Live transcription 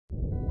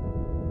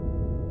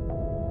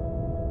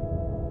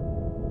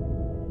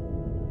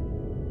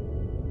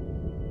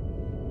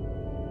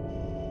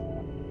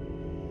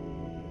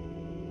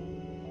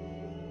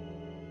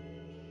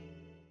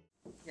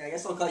Yeah, I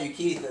guess I'll call you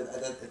Keith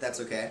if that's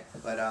okay.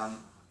 But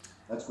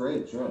That's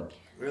great, sure.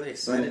 really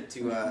excited to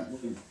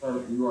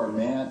You are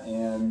Matt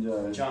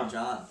and John.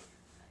 John.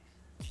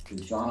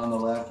 is John on the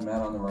left,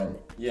 Matt on the right.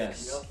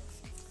 Yes.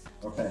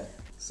 Yep. Okay.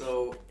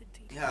 So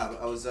yeah,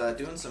 I was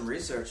doing some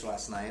research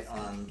last night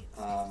on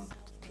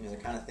the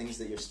kind of things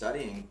that you're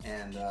studying,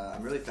 and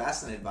I'm really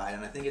fascinated by it.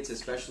 And I think it's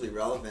especially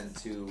relevant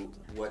to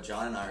what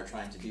John and I are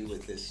trying to do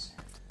with this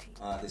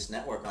this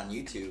network on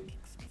YouTube.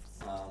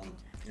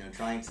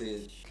 Trying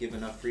to give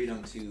enough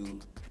freedom to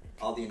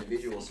all the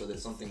individuals so that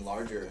something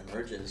larger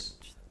emerges.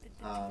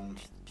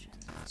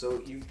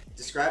 So you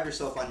described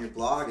yourself on your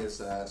blog as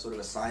sort of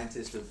a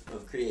scientist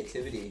of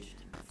creativity.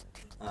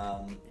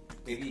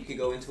 Maybe you could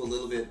go into a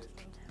little bit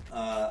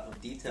of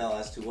detail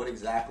as to what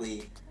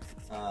exactly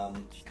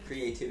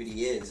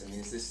creativity is. I mean,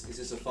 is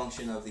this a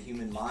function of the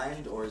human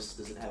mind, or does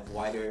it have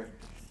wider?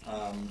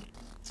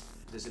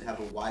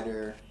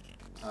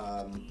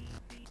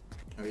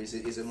 Or is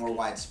it more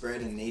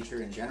widespread in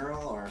nature in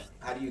general, or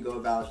how do you go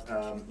about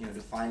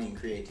defining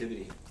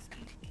creativity?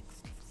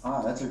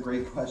 That's a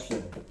great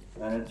question,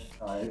 and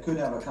it could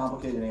have a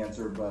complicated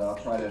answer, but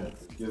I'll try to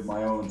give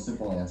my own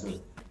simple answer.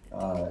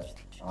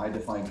 I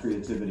define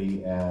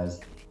creativity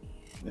as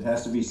it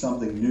has to be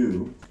something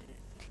new,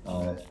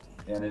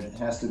 and it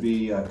has to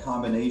be a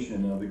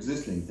combination of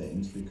existing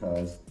things,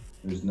 because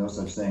there's no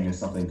such thing as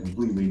something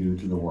completely new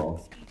to the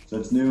world. So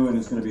it's new, and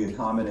it's going to be a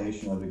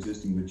combination of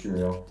existing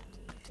material.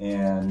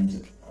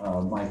 And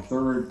my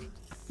third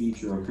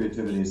feature of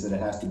creativity is that it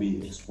has to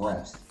be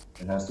expressed.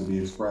 It has to be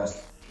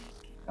expressed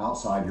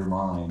outside your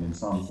mind in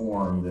some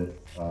form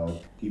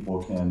that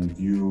people can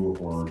view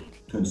or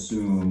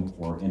consume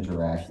or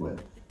interact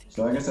with.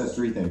 So I guess that's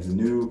three things: a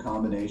new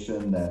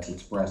combination that's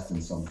expressed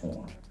in some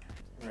form.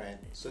 Right.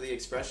 So the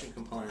expression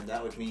component,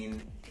 that would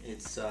mean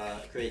it's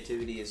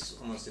creativity is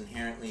almost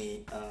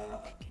inherently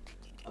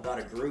about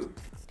a group,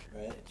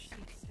 right?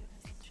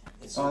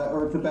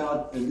 Or it's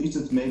about, at least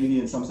it's maybe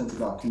in some sense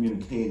about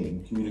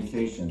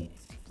communication.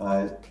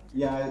 I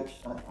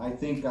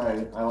think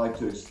I like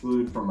to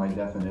exclude from my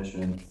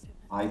definition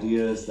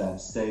ideas that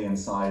stay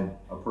inside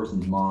a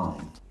person's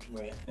mind,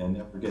 right, and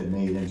never get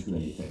made into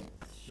anything.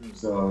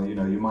 So,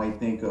 you might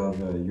think of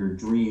your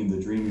dream,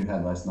 the dream you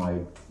had last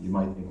night. You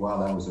might think,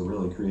 wow, that was a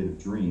really creative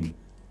dream.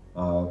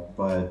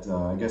 But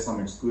I guess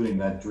I'm excluding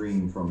that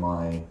dream from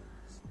my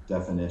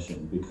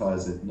definition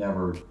because it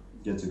never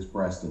gets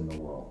expressed in the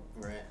world.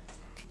 Right.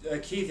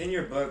 Keith, in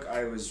your book,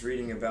 I was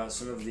reading about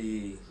some of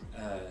the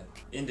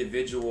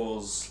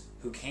individuals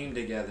who came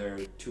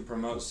together to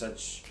promote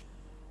such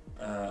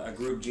a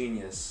group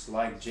genius,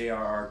 like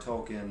J.R.R.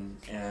 Tolkien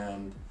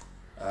and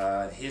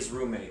his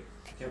roommate,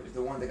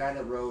 the guy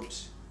that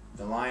wrote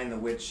The Lion, the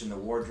Witch, and the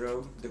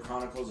Wardrobe, the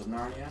Chronicles of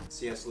Narnia.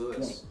 C.S.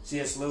 Lewis. Yeah.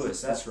 C.S. Lewis,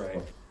 that's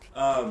right.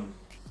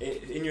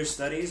 In your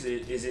studies,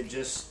 is it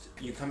just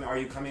are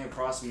you coming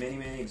across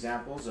many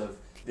examples of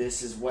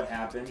this is what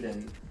happened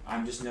and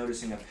I'm just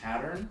noticing a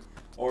pattern,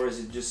 or is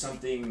it just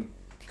something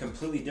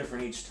completely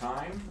different each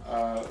time,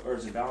 or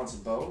is it a balance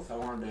of both? I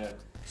wanted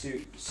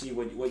to see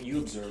what you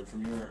observed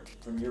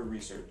from your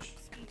research.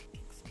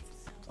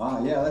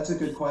 Yeah, that's a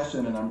good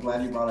question, and I'm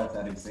glad you brought up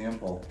that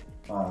example.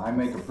 I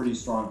make a pretty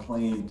strong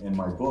claim in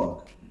my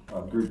book,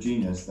 Group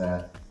Genius,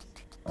 that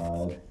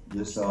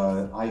this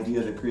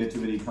idea that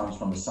creativity comes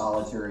from a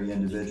solitary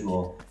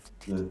individual,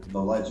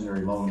 the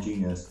legendary lone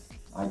genius,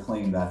 I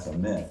claim that's a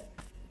myth.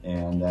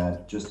 And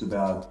that just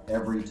about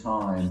every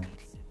time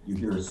you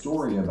hear a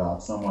story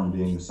about someone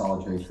being the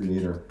solitary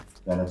creator,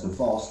 that it's a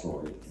false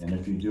story. And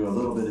if you do a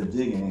little bit of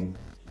digging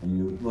and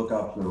you look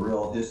up the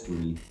real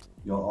history,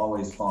 you'll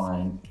always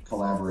find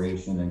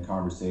collaboration and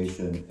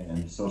conversation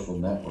and social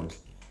networks.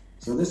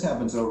 So this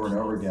happens over and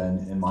over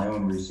again in my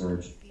own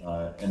research.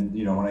 And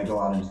when I go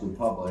out into the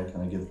public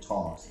and I give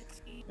talks,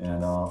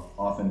 and I'll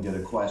often get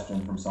a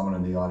question from someone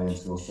in the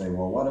audience who will say,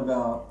 well, what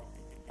about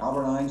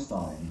Albert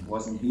Einstein?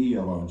 Wasn't he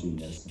a lone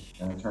genius?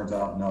 And it turns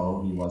out,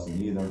 no, he wasn't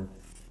either.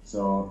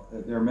 So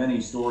there are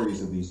many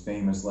stories of these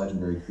famous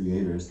legendary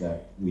creators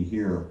that we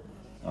hear.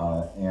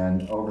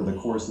 And over the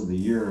course of the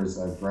years,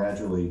 I've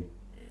gradually,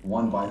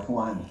 one by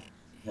one,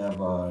 have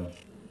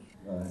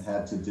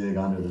had to dig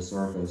under the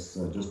surface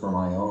just for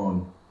my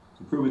own,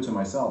 to prove it to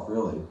myself,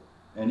 really.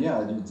 And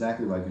yeah,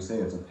 exactly like you say,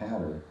 it's a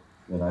pattern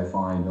that I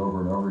find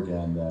over and over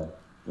again, that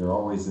there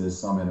always is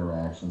some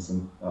interaction,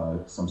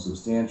 some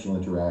substantial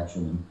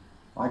interaction, and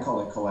I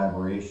call it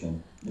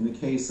collaboration. In the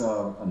case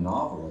of a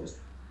novelist,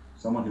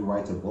 someone who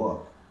writes a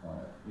book,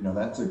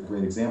 that's a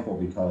great example,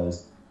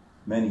 because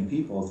many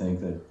people think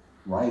that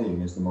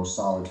writing is the most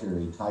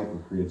solitary type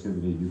of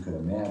creativity you could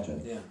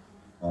imagine.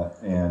 Yeah.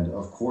 And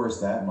of course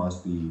that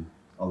must be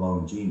a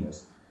lone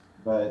genius.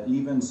 But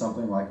even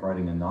something like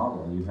writing a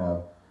novel, you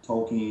have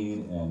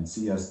Tolkien and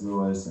C.S.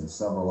 Lewis and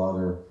several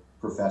other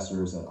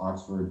professors at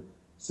Oxford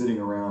sitting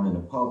around in a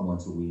pub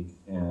once a week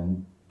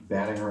and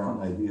batting around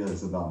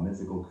ideas about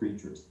mythical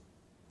creatures.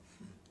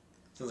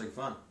 Sounds like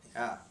fun.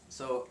 Yeah.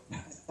 So,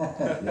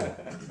 Yeah.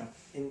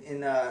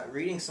 in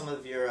reading some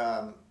of your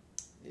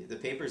the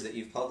papers that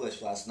you've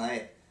published last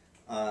night,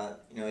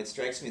 it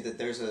strikes me that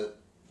there's a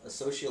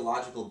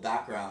sociological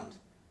background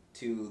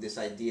to this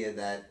idea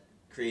that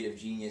creative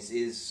genius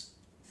is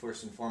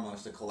first and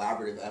foremost a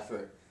collaborative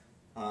effort.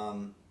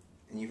 And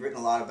you've written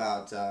a lot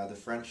about the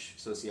French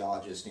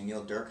sociologist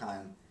Emile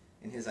Durkheim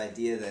and his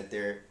idea that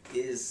there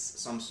is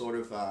some sort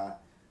of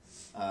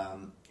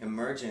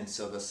emergence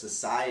of a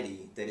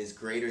society that is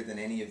greater than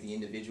any of the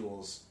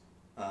individuals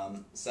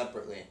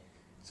separately.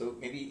 So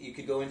maybe you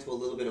could go into a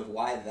little bit of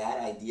why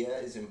that idea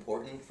is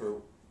important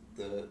for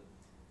the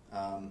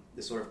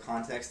sort of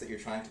context that you're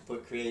trying to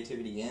put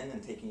creativity in,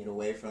 and taking it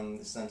away from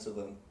the sense of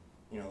a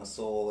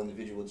sole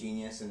individual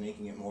genius and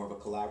making it more of a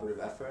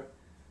collaborative effort.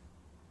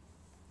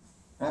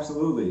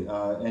 Absolutely,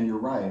 and you're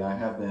right. I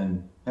have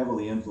been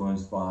heavily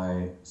influenced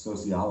by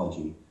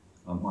sociology,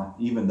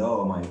 even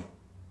though my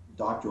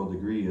doctoral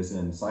degree is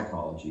in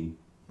psychology,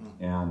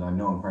 and I'm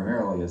known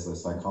primarily as a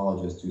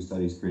psychologist who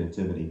studies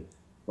creativity.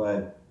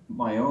 But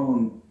my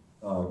own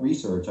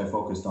research, I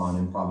focused on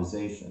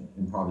improvisation,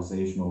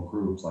 improvisational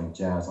groups like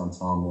jazz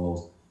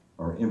ensembles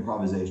or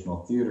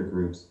improvisational theater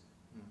groups.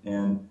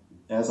 And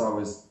as I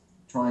was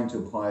trying to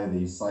apply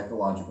these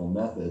psychological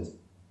methods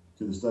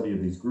to the study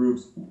of these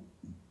groups,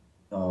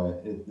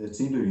 it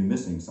seemed to be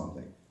missing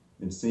something.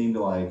 It seemed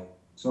like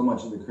so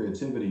much of the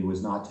creativity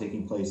was not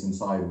taking place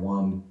inside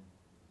one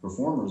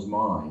performer's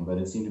mind, but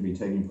it seemed to be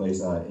taking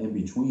place in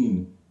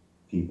between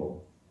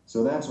people.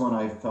 So that's when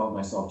I felt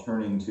myself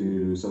turning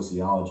to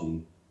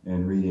sociology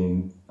and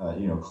reading,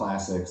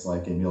 classics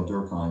like Emile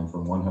Durkheim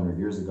from 100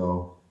 years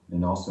ago,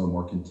 and also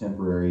more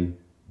contemporary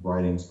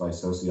writings by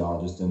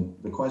sociologists. And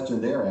the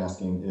question they're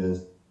asking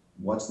is,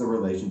 what's the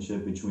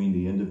relationship between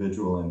the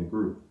individual and the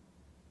group?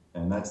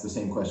 And that's the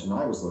same question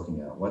I was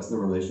looking at. What's the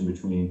relation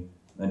between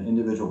an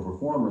individual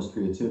performer's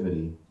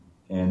creativity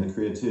and the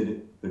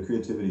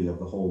creativity of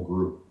the whole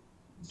group?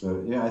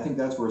 So yeah, I think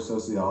that's where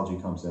sociology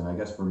comes in. I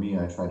guess for me,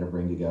 I try to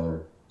bring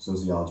together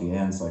sociology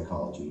and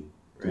psychology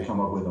to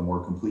come up with a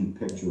more complete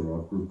picture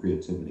of group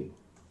creativity.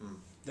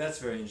 That's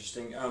very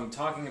interesting.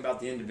 Talking about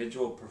the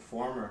individual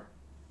performer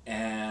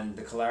and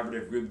the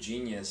collaborative group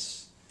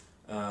genius,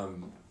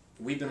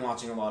 we've been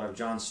watching a lot of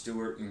Jon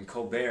Stewart and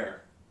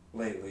Colbert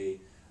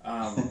lately.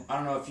 I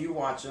don't know if you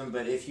watch them,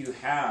 but if you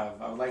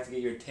have, I would like to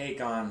get your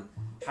take on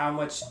how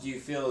much do you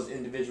feel as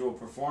individual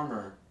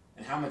performer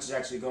and how much is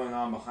actually going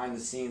on behind the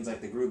scenes,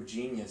 like the group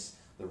genius,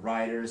 the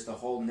writers, the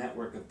whole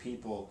network of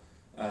people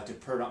to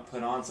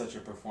put on such a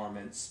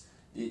performance.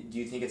 Do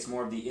you think it's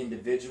more of the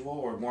individual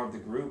or more of the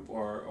group,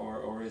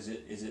 or is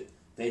it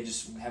they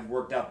just have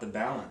worked out the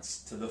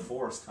balance to the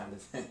force kind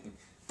of thing?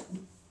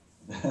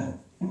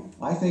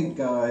 I think,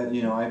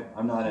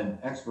 I'm not an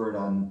expert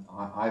on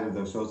either of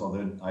those shows,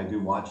 although I do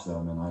watch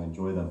them and I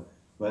enjoy them.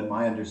 But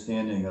my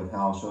understanding of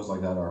how shows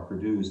like that are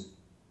produced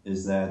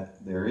is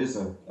that there is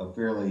a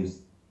fairly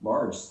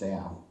large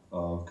staff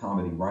of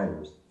comedy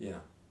writers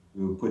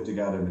who put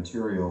together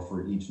material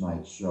for each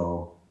night's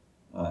show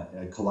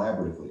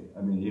collaboratively.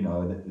 I mean,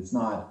 it's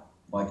not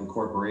like a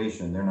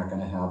corporation. They're not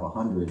going to have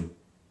 100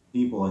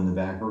 people in the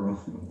back room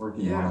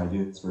working on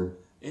ideas for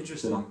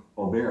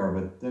Colbert,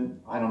 but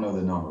then I don't know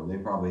the number. They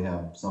probably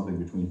have something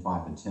between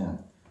 5 and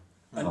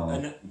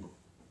 10.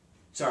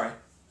 Sorry.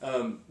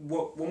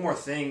 One more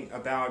thing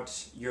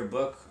about your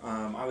book.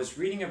 I was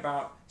reading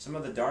about some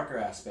of the darker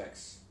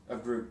aspects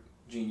of group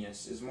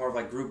genius. It's more of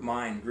like group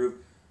mind,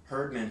 group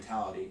herd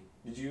mentality.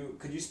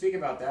 Could you speak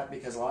about that?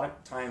 Because a lot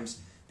of times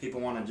people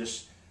want to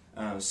just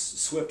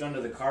sweep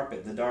under the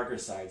carpet the darker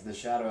sides, the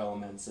shadow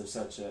elements of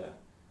such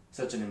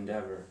an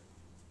endeavor.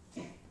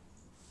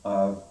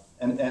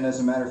 And as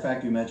a matter of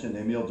fact, you mentioned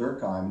Emile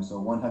Durkheim. So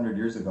 100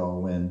 years ago,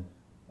 when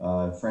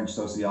French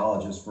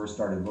sociologists first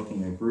started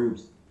looking at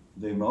groups,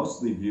 they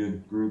mostly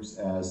viewed groups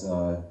as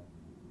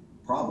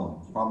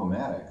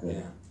problematic.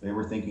 They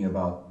were thinking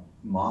about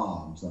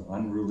mobs,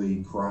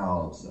 unruly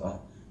crowds,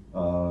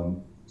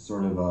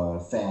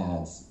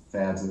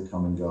 fads that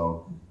come and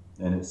go.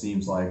 And it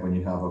seems like when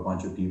you have a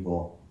bunch of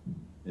people,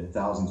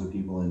 thousands of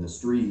people in the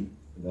street,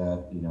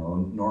 that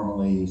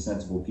normally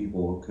sensible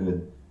people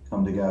could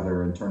come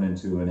together and turn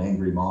into an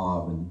angry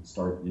mob and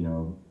start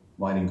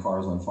lighting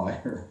cars on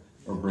fire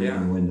or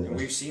breaking windows. And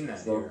we've seen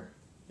that here.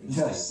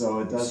 Yes, so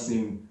it does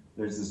seem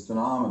there's this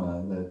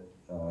phenomena that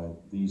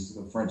these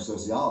French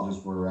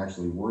sociologists were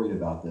actually worried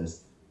about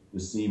this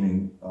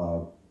seeming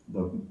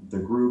the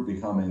group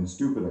becoming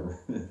stupider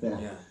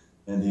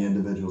than the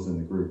individuals in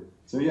the group.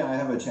 So yeah, I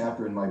have a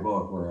chapter in my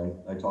book where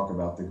I talk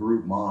about the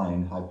group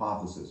mind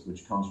hypothesis,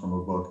 which comes from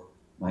a book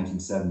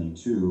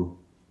 1972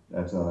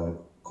 that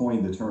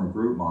coined the term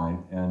group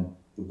mind. And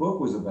the book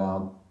was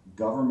about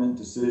government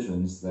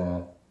decisions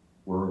that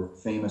were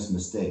famous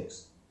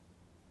mistakes.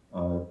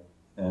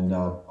 And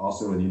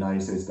also in the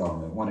United States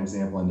government. One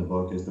example in the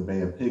book is the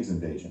Bay of Pigs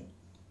invasion.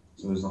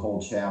 So there's a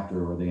whole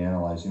chapter where they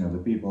analyze,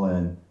 the people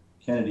in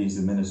Kennedy's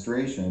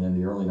administration in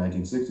the early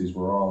 1960s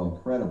were all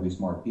incredibly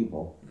smart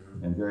people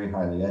and very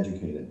highly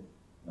educated.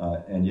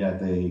 And yet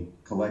they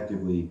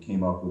collectively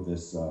came up with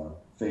this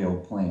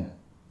failed plan,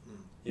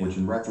 which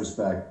in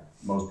retrospect,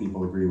 most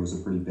people agree was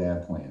a pretty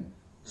bad plan.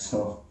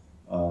 So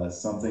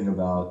something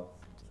about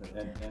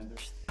and